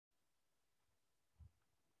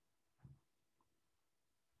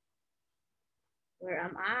Where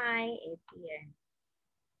am I? It's here.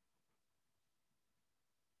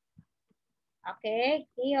 Okay,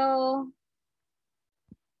 Keo.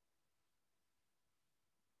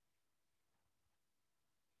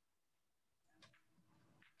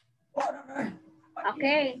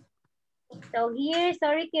 Okay. So here,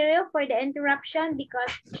 sorry Kirill for the interruption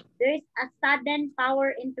because there is a sudden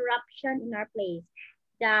power interruption in our place.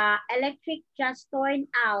 The electric just turned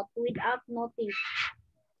out without notice.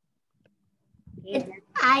 Okay.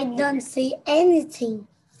 I don't see anything.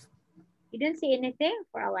 You didn't see anything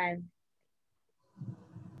for a while.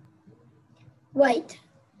 Wait,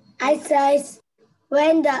 I says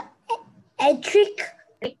when the electric,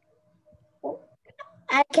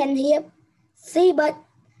 I can hear, see, but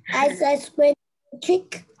I says when the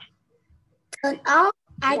electric turn off,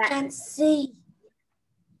 I Yeah. can see.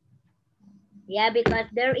 Yeah, because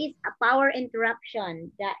there is a power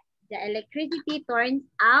interruption. The electricity turns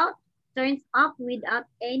off without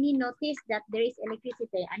any notice that there is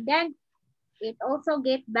electricity. And then it also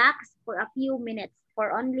gets back for a few minutes,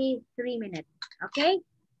 for only 3 minutes. Okay?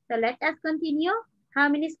 So let us continue. How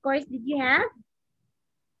many scores did you have?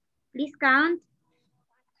 Please count.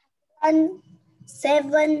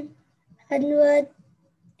 705.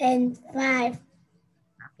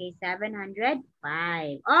 Okay,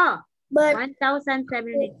 705. Oh, But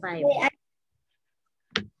 1,705.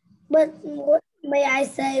 may I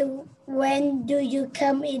say, when do you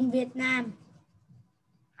come in Vietnam?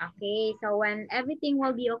 Okay, so when everything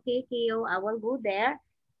will be okay, Keo, I will go there,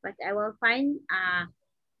 but I will find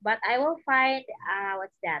what's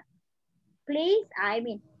that? Please, I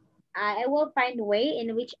will find a way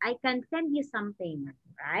in which I can send you something,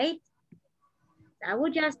 right? I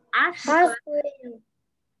would just ask because,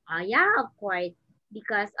 Halfway. yeah, of course,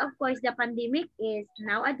 because of course the pandemic is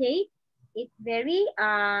nowadays, it's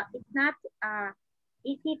not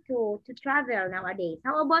easy to travel nowadays.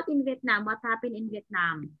 How about in Vietnam? What happened in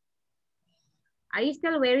Vietnam? Are you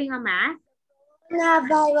still wearing a mask?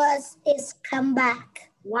 Coronavirus is come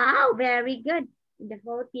back. Wow, very good. In the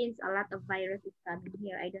Philippines, a lot of virus is coming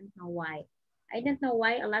here. I don't know why. I don't know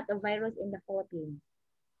why a lot of virus in the Philippines.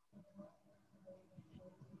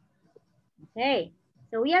 Okay,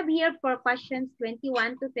 so we are here for questions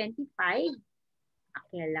 21 to 25.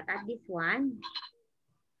 Okay, look at this one.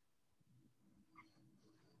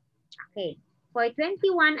 Okay, for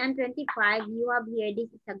 21 and 25, you have here,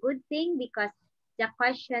 this is a good thing because the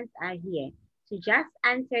questions are here. So just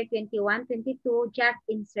answer 21, 22, just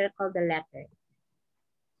encircle the letter.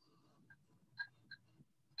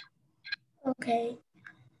 Okay.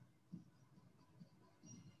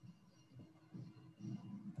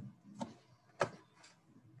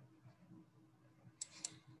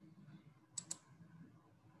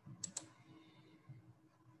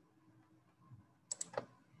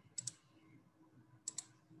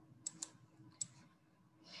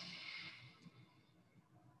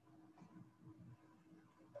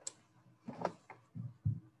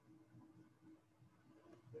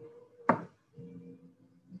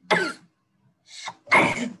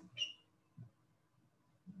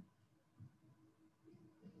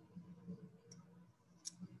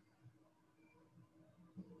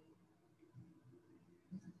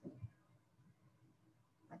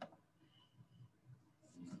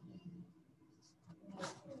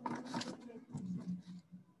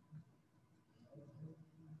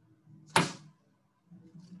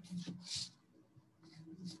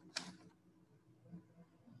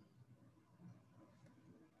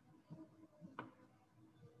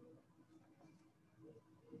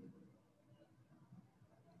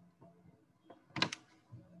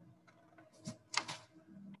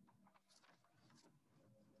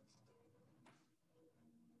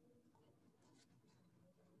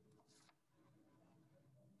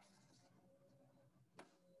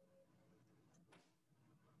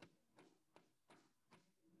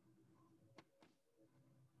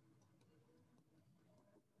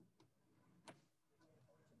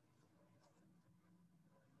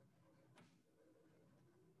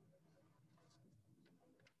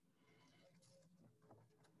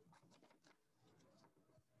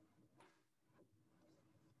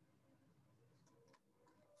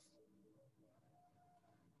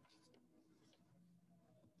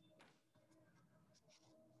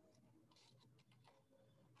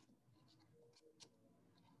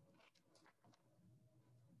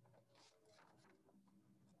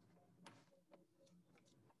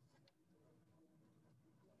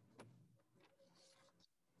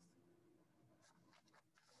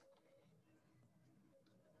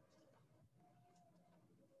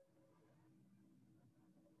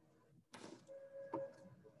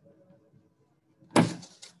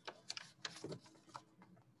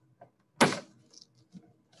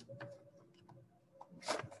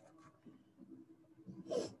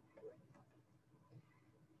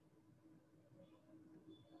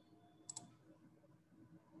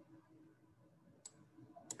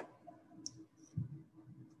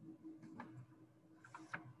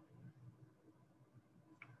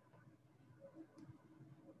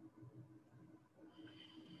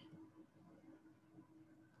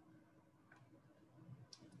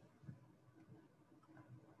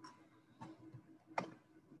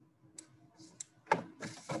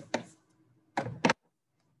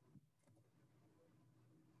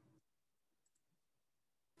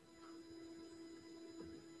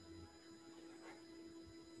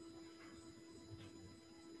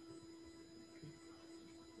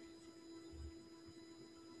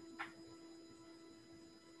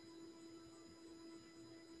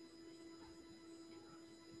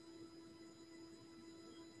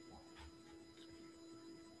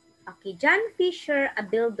 Okay, John Fisher, a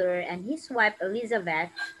builder, and his wife Elizabeth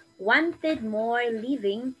wanted more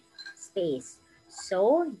living space.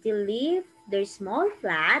 So they left their small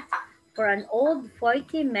flat for an old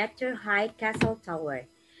 40-meter high castle tower.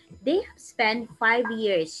 They have spent 5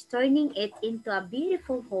 years turning it into a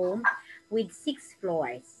beautiful home with 6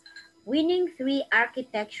 floors, winning 3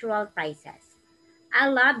 architectural prizes. I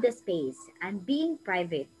love the space and being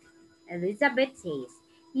private. Elizabeth says,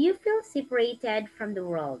 you feel separated from the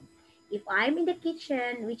world. If I'm in the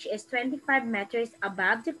kitchen, which is 25 meters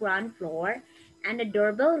above the ground floor, and the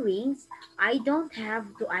doorbell rings, I don't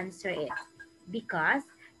have to answer it because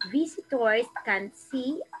visitors can't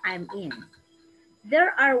see I'm in.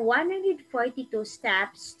 There are 142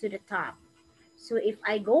 steps to the top. So if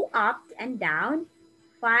I go up and down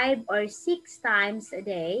 5 or 6 times a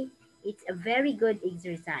day, it's a very good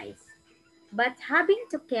exercise. But having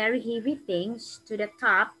to carry heavy things to the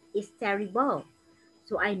top is terrible.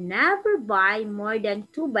 So I never buy more than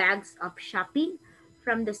 2 bags of shopping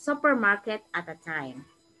from the supermarket at a time.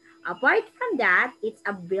 Apart from that, it's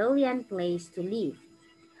a brilliant place to live.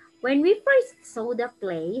 When we first saw the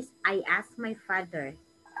place, I asked my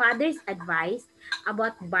father's advice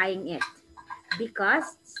about buying it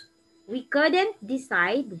because we couldn't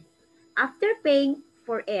decide. After paying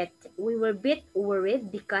for it, we were a bit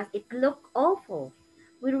worried because it looked awful.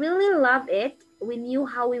 We really loved it. We knew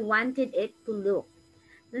how we wanted it to look.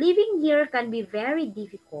 Living here can be very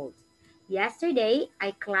difficult. Yesterday,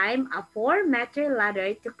 I climbed a 4-meter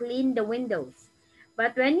ladder to clean the windows.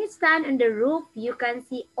 But when you stand on the roof, you can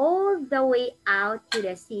see all the way out to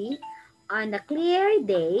the sea on a clear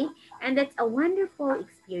day, and that's a wonderful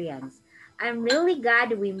experience. I'm really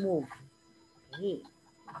glad we moved. Okay.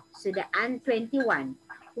 So the and 21.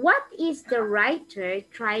 What is the writer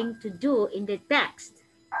trying to do in the text?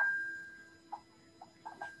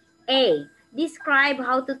 A. Describe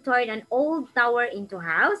how to turn an old tower into a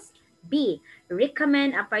house. B.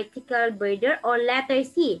 Recommend a particular builder. Or letter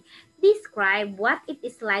C. Describe what it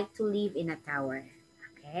is like to live in a tower.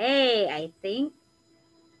 Okay, I think,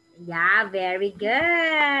 yeah, very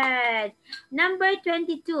good. Number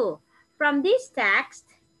 22. From this text,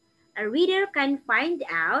 a reader can find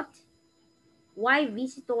out why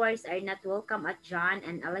visitors are not welcome at John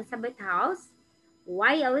and Elizabeth house,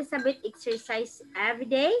 why Elizabeth exercised every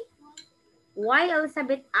day, why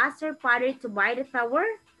Elizabeth asked her father to buy the tower,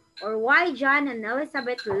 or why John and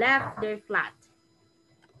Elizabeth left their flat.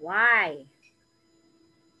 Why?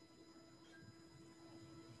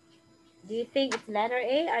 Do you think it's letter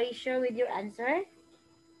A? Are you sure with your answer?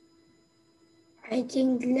 I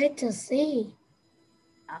think letter C.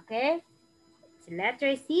 Okay, it's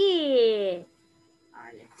letter C. Oh,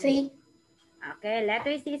 let's see. C. Okay,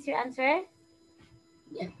 letter C is your answer?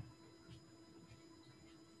 Yeah.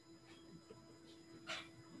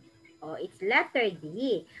 Oh, it's letter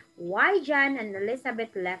D. Why John and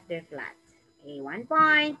Elizabeth left their flat. Okay, 1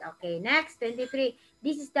 point. Okay, next, 23.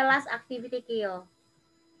 This is the last activity, Kyo.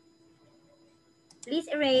 Please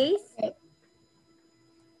erase.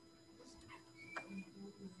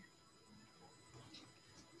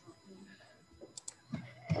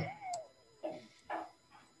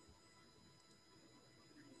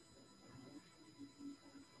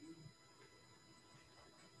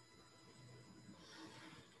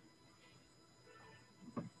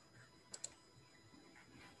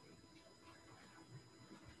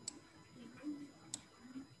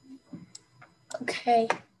 Okay.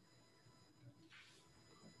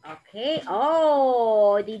 Okay.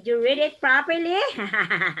 Oh, did you read it properly?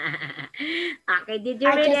 Okay, did you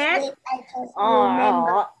read it? I just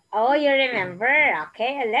remember. Oh, you remember.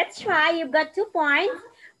 Okay, let's try. You've got 2 points.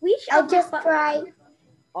 Which I of the... just try.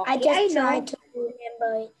 Okay, I just try know. to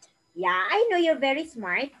remember it. Yeah, I know you're very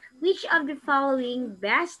smart. Which of the following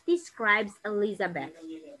best describes Elizabeth?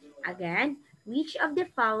 Again, which of the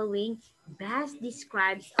following best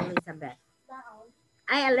describes Elizabeth?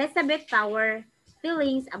 Elizabeth Tower,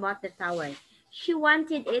 feelings about the tower. She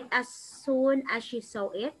wanted it as soon as she saw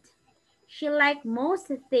it. She liked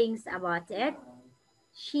most things about it.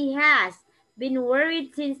 She has been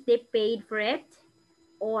worried since they paid for it.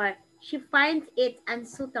 Or she finds it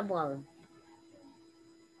unsuitable.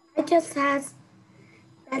 I just has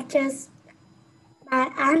that just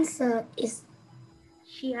my answer is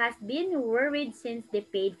She has been worried since they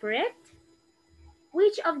paid for it.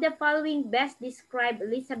 Which of the following best describe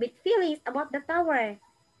Elizabeth's feelings about the tower?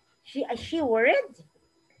 Is she worried?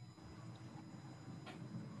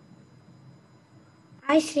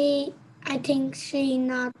 I think she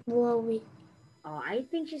not worried. Oh, I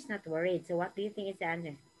think she's not worried. So what do you think is the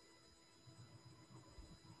answer?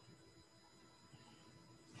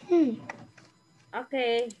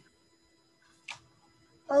 Okay.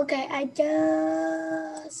 Okay,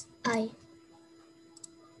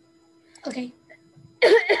 okay.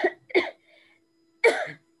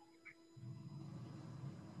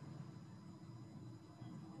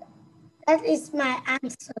 That is my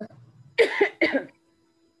answer.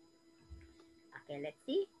 Okay, let's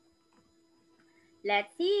see.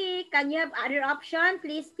 Let's see. Can you have other option?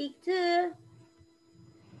 Please speak too.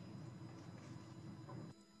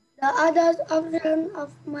 The other option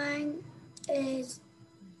of mine is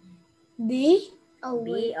B. Oh,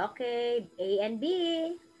 B, wait. okay. A and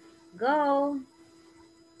B. Go.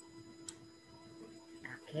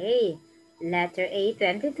 Okay. Letter A,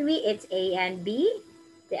 23. It's A and B.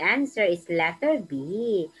 The answer is letter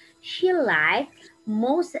B. She liked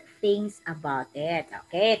most things about it.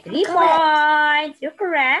 Okay, 3 Correct. points. You're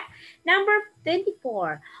correct. Number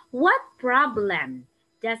 24. What problem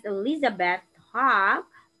does Elizabeth have?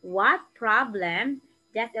 What problem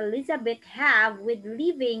does Elizabeth have with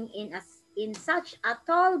living in such a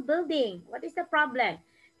tall building? What is the problem?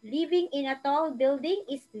 Living in a tall building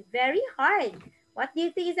is very hard. What do you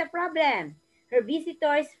think is the problem? Her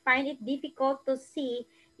visitors find it difficult to see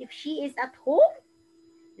if she is at home.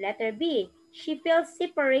 Letter B, she feels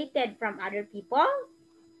separated from other people.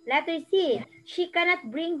 Letter C, she cannot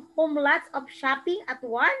bring home lots of shopping at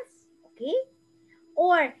once. Okay?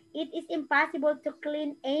 Or it is impossible to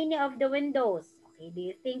clean any of the windows. Okay, do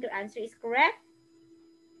you think your answer is correct?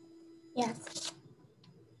 Yes.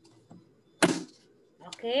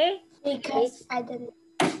 Okay. Because I don't.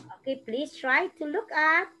 Okay, please try to look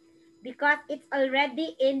up because it's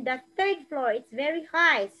already in the 3rd floor. It's very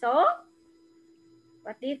high. So,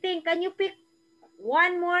 what do you think? Can you pick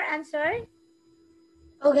one more answer?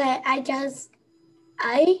 Okay,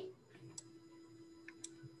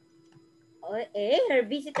 Her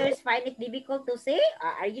visitors find it difficult to say.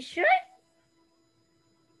 Are you sure?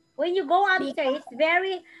 When you go upstairs,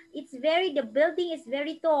 the building is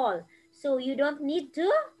very tall. So you don't need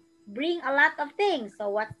to bring a lot of things. So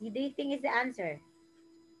what do you think is the answer?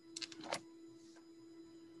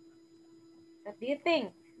 What do you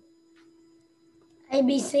think?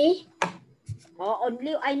 ABC. Oh,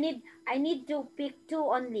 only I need to pick 2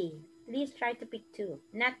 only. Please try to pick 2,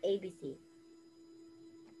 not ABC.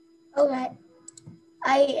 Okay.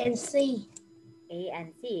 A and C. A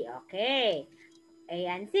and C. Okay. A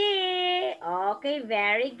and C. Okay,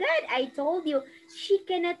 very good. I told you she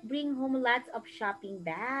cannot bring home lots of shopping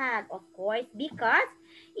bag, of course, because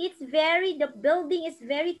the building is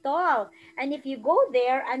very tall. And if you go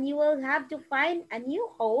there and you will have to find a new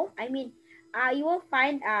home, you will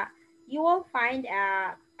find a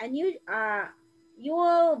new you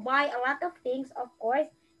will buy a lot of things, of course.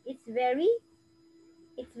 It's very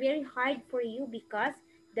hard for you because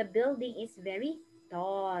the building is very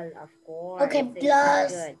tall, of course. Okay, So it's not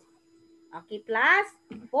plus. good. Okay, plus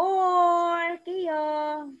 4.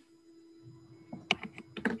 Kiyo.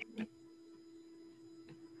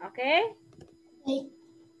 Okay?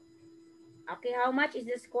 Okay, how much is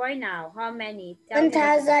the score now? How many? Tell me.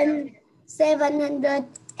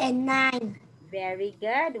 1,709. Very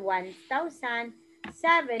good.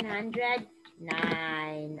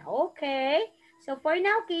 1,709. Okay. So for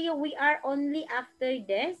now, Kiyo, we are only after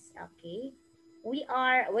this. Okay.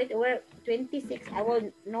 We're 26. I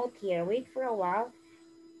will note here. Wait for a while.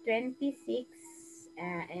 26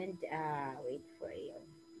 wait for you.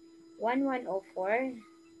 1104.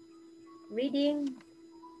 Reading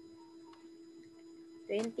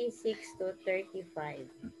 26 to 35.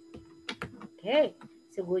 Okay.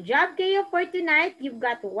 So good job kayo for tonight. You've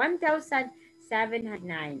got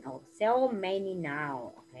 1,709. Oh, so many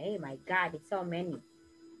now. Okay, my God, it's so many.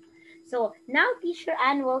 So now Teacher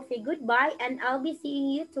Ann will say goodbye and I'll be seeing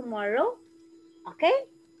you tomorrow. Okay?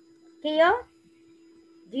 Kayo?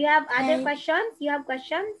 Do you have other questions? You have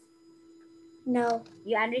questions? No.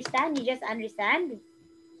 You understand? You just understand?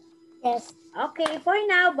 Yes. Okay, for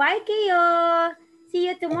now, bye kayo.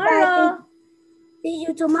 See you tomorrow. See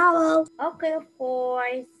you tomorrow. Okay, of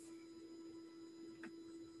course.